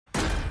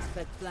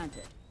Spec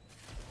planted.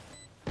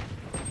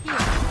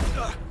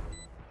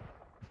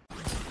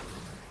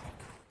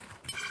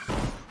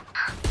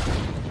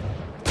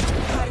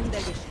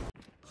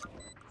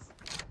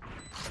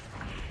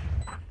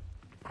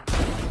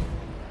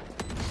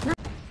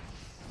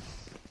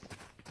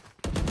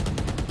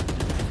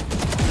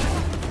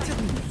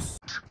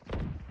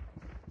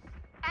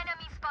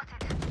 Enemy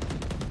spotted.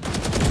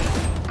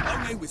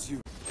 I'll with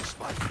you.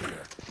 Spike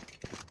here.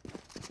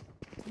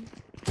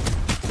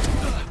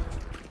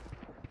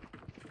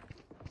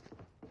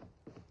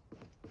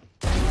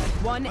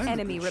 One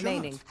enemy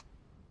remaining.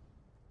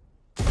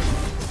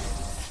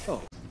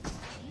 Oh.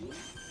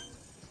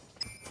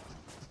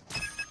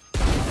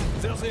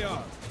 There they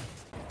are.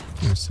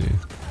 Let's see.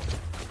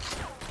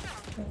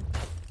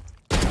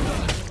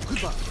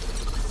 Goodbye.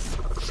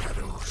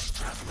 Shadows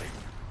traveling.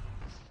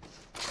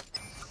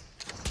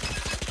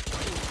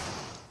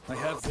 I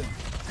have them.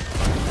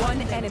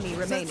 One enemy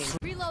remaining.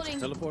 Reloading.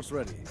 Teleport's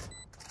ready.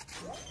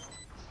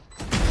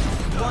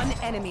 One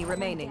enemy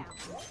remaining.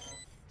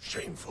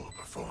 Shameful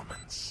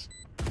performance.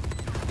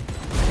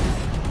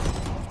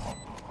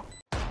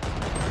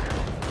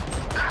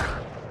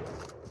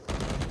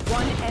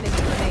 One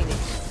enemy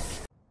remaining.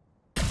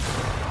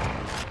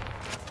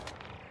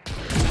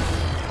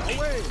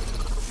 Away!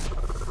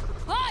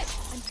 Hi!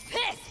 I'm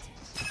pissed!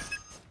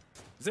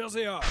 There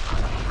they are.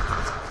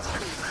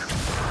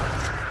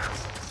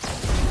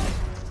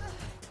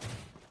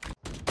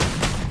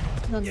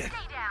 Stay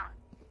down.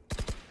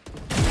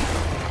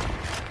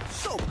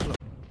 So close.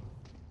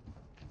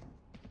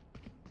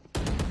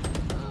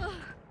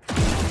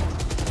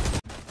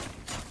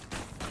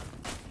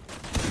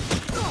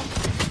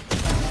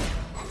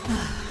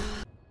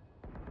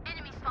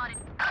 Enemy spotted.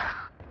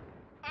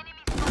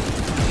 Enemy spotted.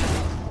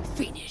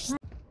 Finish.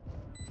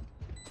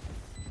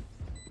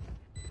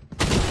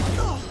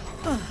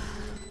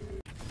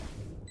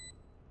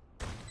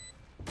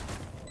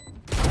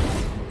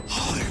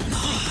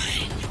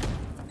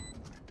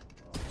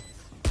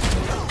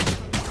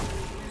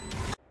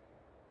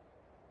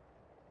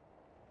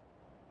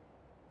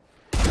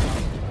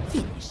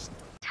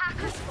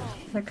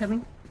 They're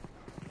coming.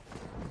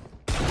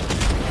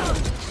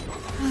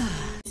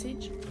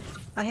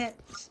 I hit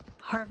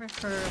Harvard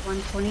for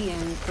 120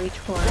 and Breach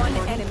for One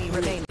 40. enemy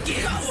remaining.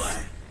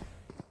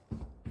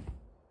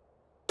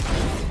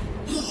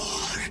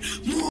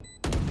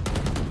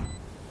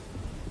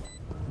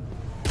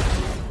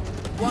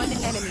 One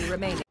enemy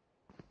remaining.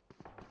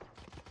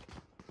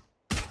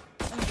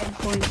 And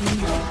poison.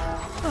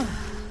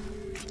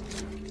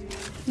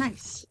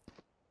 Nice.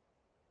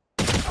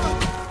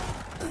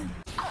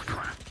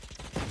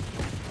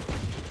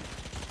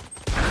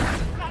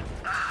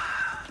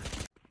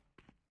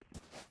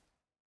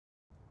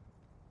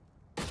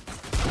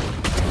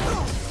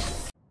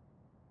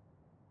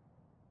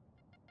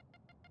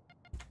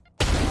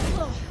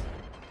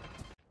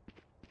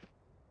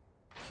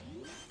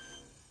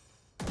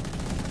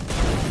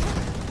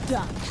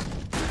 Done.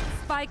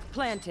 Spike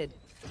planted.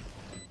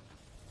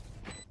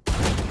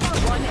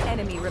 One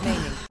enemy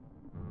remaining.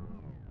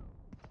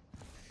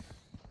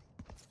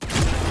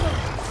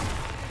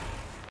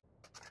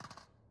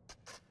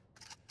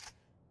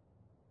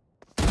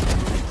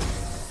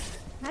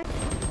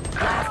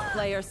 Last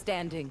player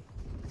standing.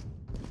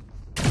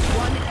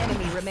 One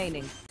enemy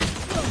remaining.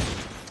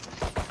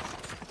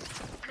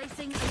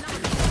 Placing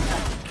alarm.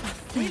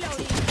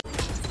 Reloading.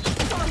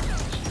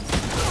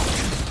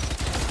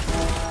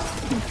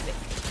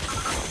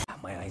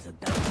 My eyes are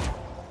down.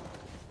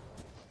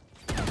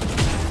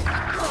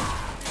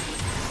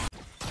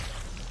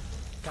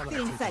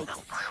 In sight.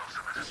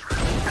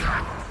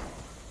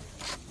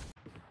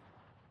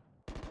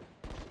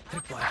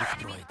 Tripwire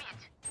destroyed.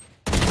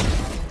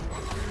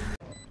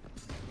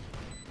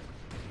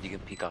 You can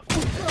peek off.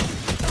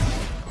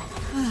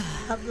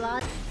 A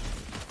blood.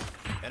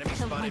 Enemy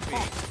spotted B.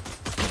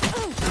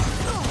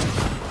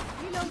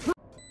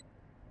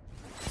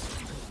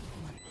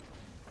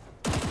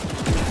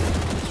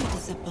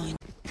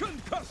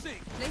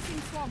 Concussing!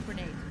 Placing swarm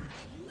grenade.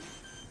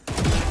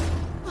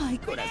 Ay,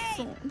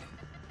 corazón.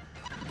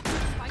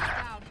 Spike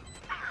down.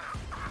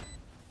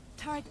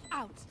 Turret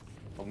out.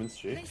 Woman's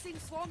G? Placing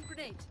swarm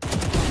grenade.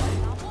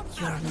 Now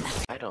watch out.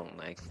 I don't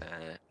like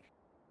that.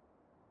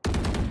 I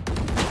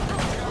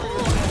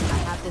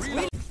have this.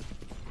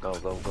 Go,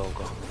 go, go,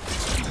 go.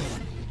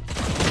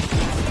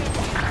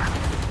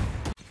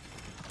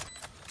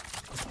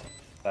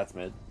 That's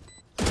mid.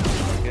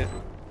 Good.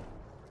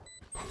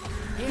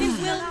 You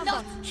will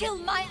not kill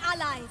my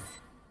allies.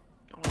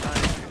 Oh my god,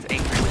 it's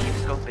angry. Keep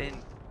scoping.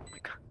 Oh my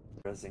god.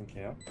 Resin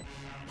KO.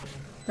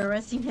 They're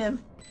arresting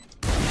him.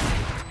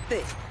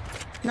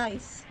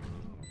 Nice.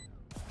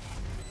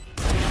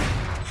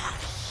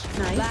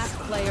 Nice. Last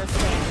player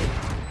standing.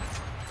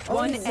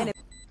 One enemy.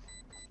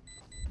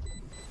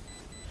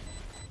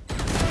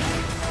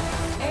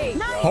 Hey.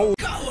 Oh,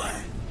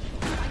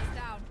 Spike's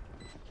down.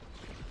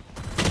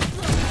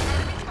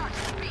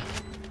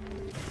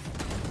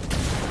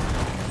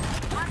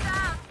 One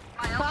down.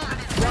 My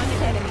ultimate is One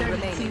enemy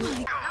remaining.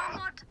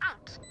 Nomad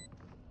out.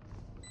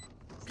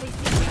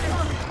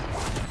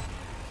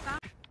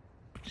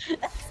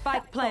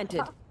 Spike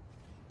planted.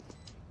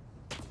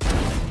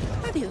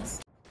 Adios.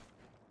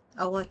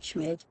 I'll watch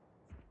mid.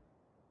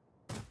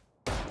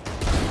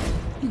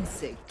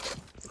 Insect.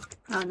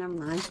 Oh, never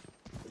mind.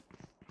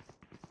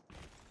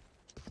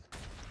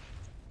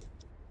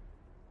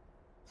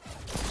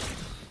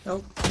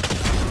 Oh,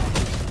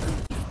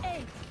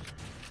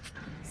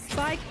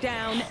 Spike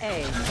down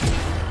A.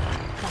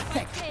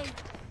 Okay.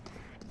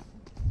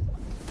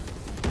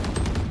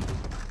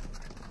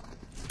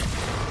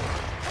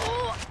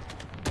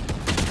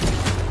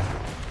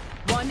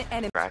 One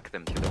enemy. Crack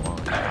them through the wall.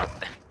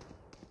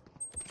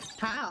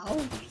 how?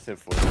 Said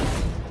for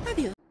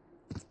Adios.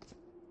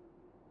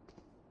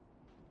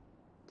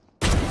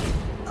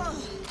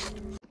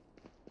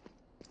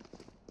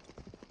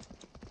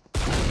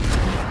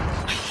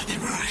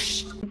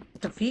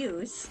 The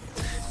fuse.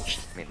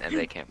 I mean, and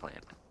they can't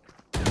plant.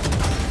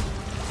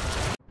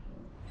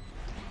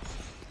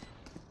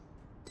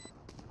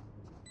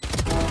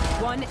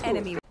 One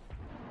enemy.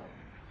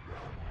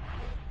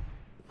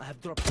 I have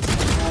dropped.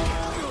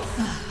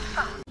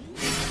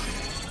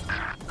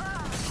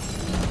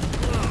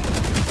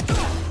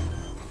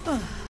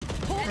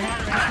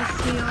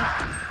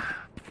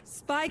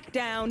 Spike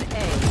down A.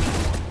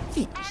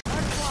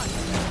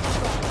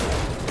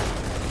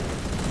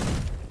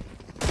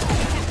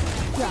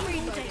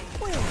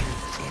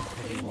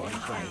 Everyone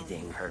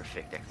fighting.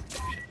 Perfect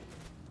execution.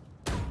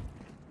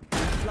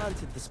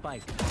 Planted the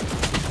spike.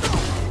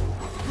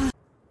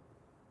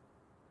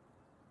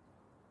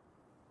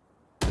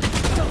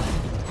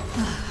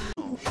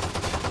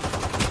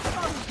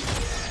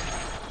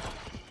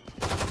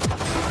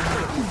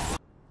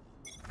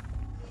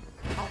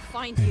 I'll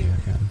find you.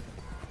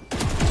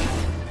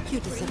 You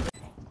deserve it.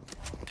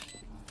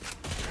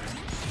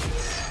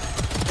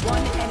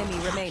 One enemy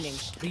remaining.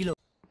 Reload.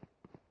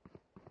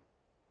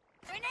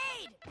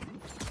 Grenade!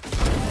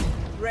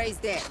 Raise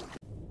there.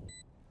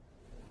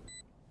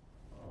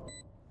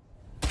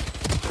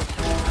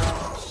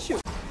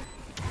 Shoot.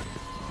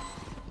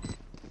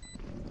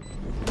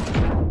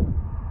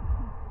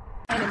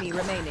 Enemy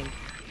remaining.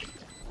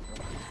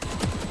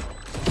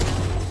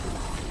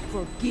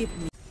 Forgive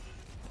me.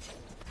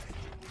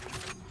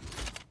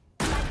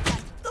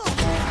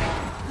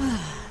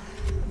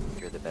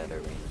 You're the better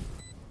me.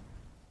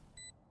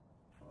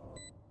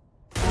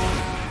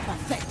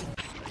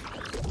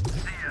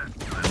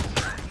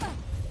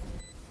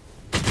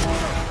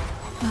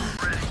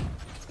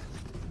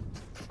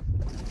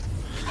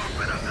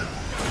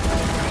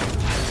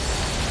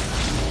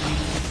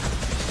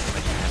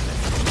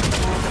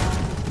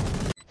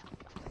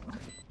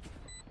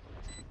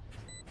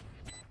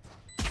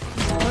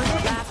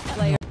 Last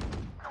player.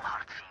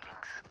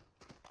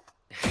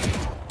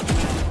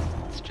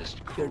 It's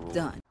just cool. You're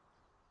done.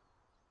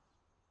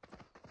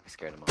 I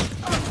scared him off.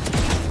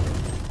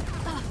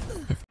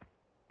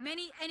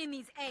 Many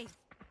enemies A.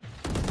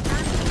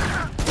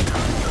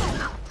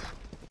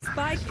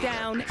 Spike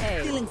down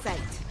A. Feeling sight.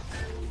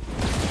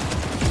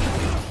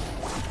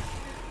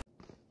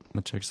 I'm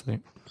gonna check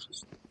site.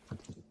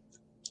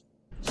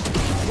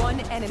 One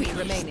enemy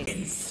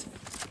remaining.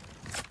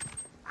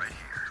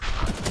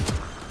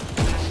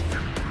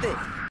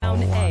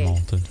 Down A.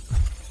 Ulted.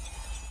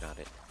 Got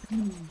it.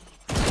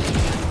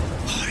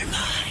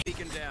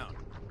 Beacon down.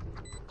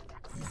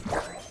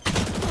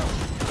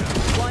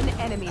 One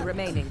enemy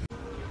remaining.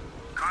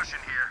 Caution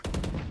here.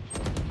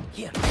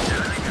 Here.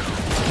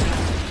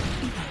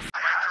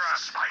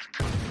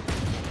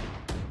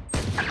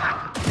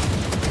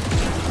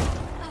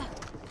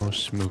 No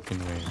smoke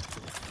and rain.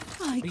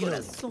 Ay,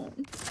 corazón.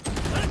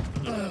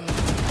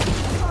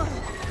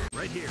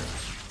 Right here.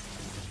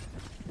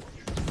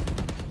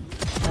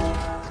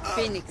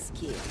 Phoenix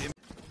Kid.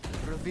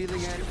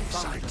 Revealing enemy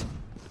sight.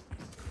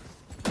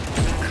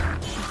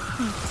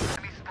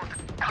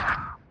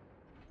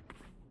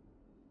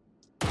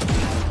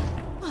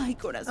 Ay,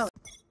 corazón.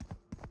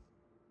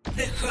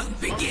 The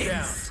hunt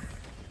begins.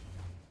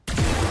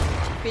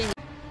 Phoenix.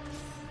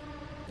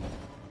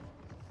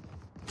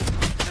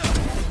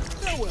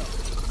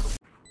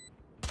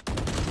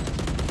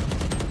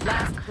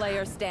 Last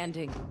player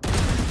standing.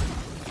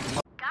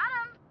 Got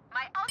him.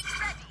 My ult's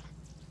ready.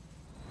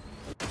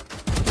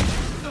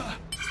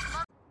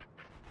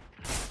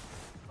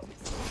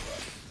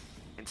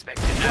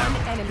 Inspected. One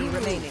enemy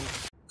remaining.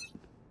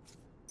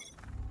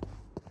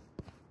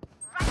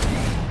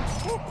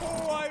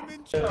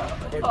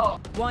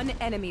 One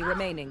enemy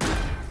remaining.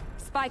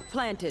 Spike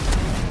planted.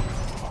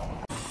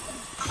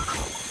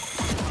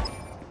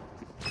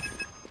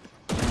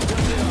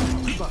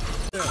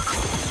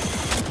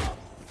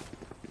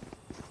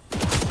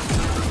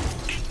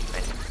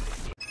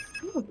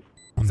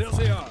 There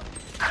they are.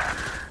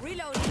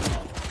 Reloading.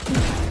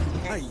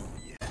 Aye.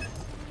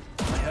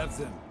 I have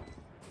them.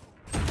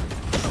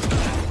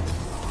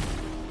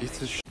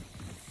 It's a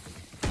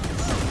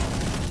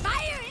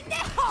Fire in the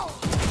hole!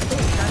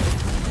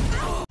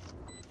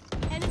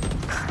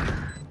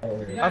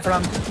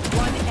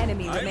 One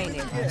enemy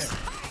remaining.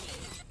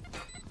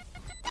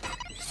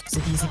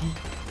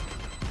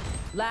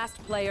 Last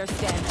player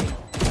standing.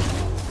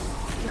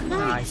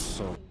 Nice.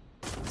 So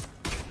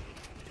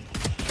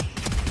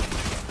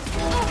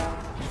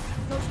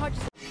No charges.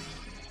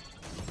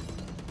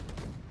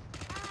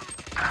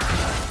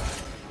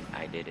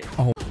 I did it.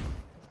 Oh.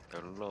 Go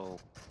low.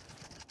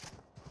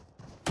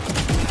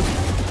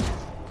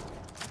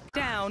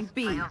 Down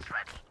B.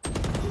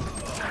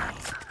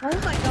 Oh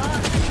my god,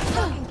 are you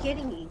fucking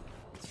kidding me?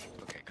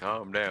 Okay,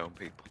 calm down,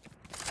 people.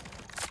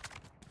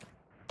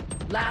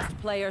 Last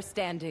player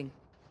standing.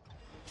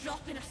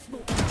 Drop in a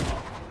smoke.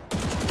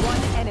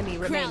 One enemy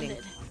remaining.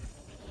 Grounded.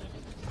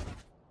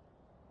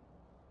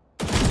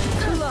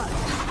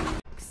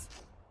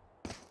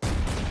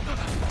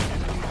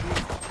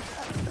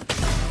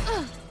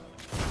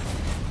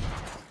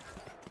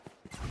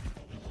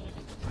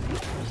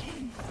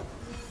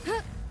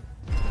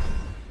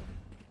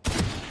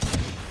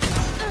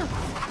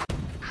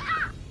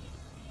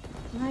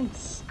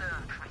 Nice.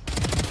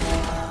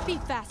 Be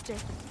faster.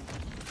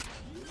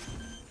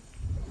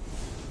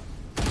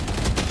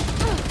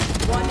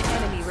 One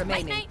enemy My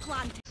remaining. night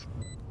plant.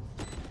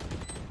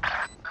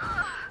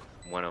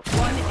 105.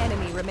 One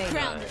enemy remaining.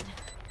 Grounded.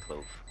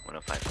 Clove.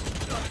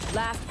 105.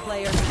 Last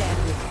player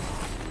standing.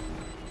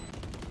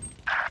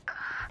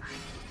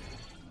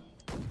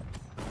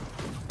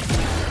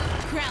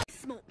 Ground.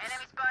 Smoke.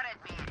 Enemy spotted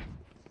me.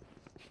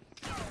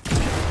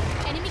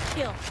 Enemy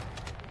kill.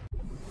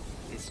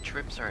 His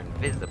trips are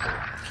invisible.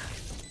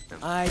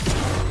 I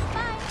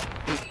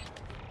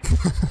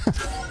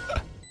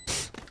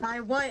I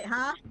what,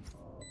 huh?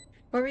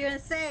 What were you gonna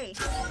say?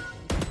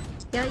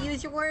 You gotta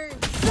use your words.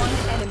 One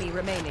enemy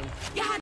remaining.